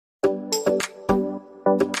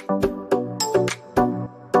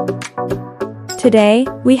Today,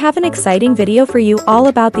 we have an exciting video for you all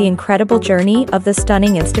about the incredible journey of the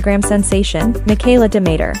stunning Instagram sensation, Mikayla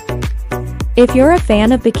Demaiter. If you're a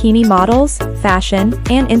fan of bikini models, fashion,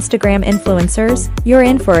 and Instagram influencers, you're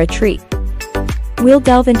in for a treat. We'll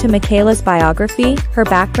delve into Mikayla's biography, her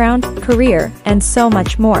background, career, and so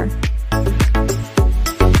much more.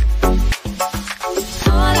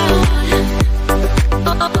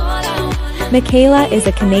 Mikayla is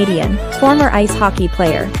a Canadian, former ice hockey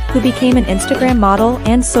player, who became an Instagram model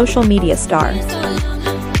and social media star.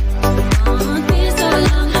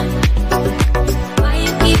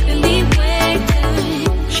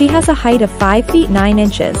 She has a height of 5 feet 9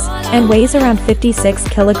 inches, and weighs around 56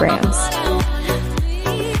 kilograms.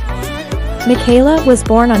 Mikayla was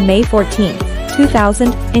born on May 14,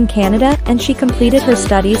 2000, in Canada, and she completed her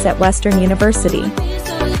studies at Western University.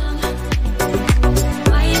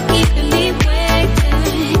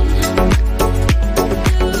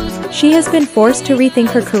 She has been forced to rethink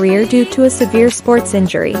her career due to a severe sports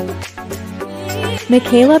injury.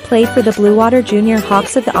 Mikayla played for the Bluewater Jr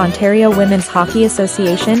Hawks of the Ontario Women's Hockey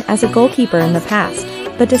Association as a goalkeeper in the past,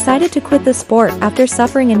 but decided to quit the sport after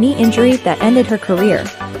suffering a knee injury that ended her career.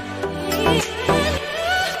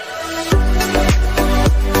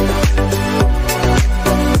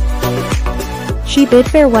 She bid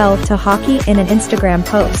farewell to hockey in an Instagram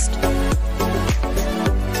post.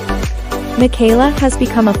 Mikayla has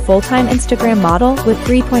become a full-time Instagram model with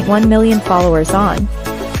 3.1 million followers on.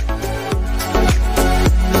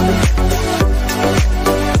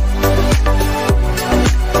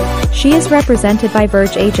 She is represented by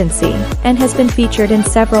Verge Agency, and has been featured in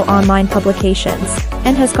several online publications,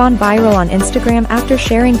 and has gone viral on Instagram after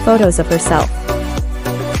sharing photos of herself.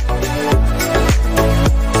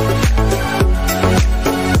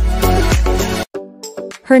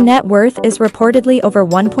 Her net worth is reportedly over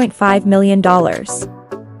 $1.5 million. Mikayla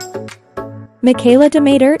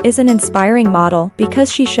Demaiter is an inspiring model because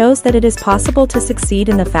she shows that it is possible to succeed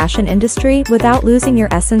in the fashion industry without losing your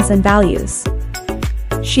essence and values.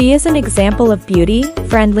 She is an example of beauty,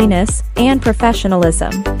 friendliness, and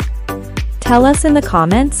professionalism. Tell us in the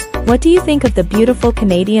comments, what do you think of the beautiful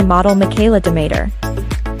Canadian model Mikayla Demaiter?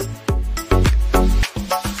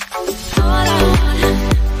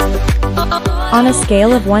 On a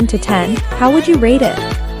scale of 1 to 10, how would you rate it?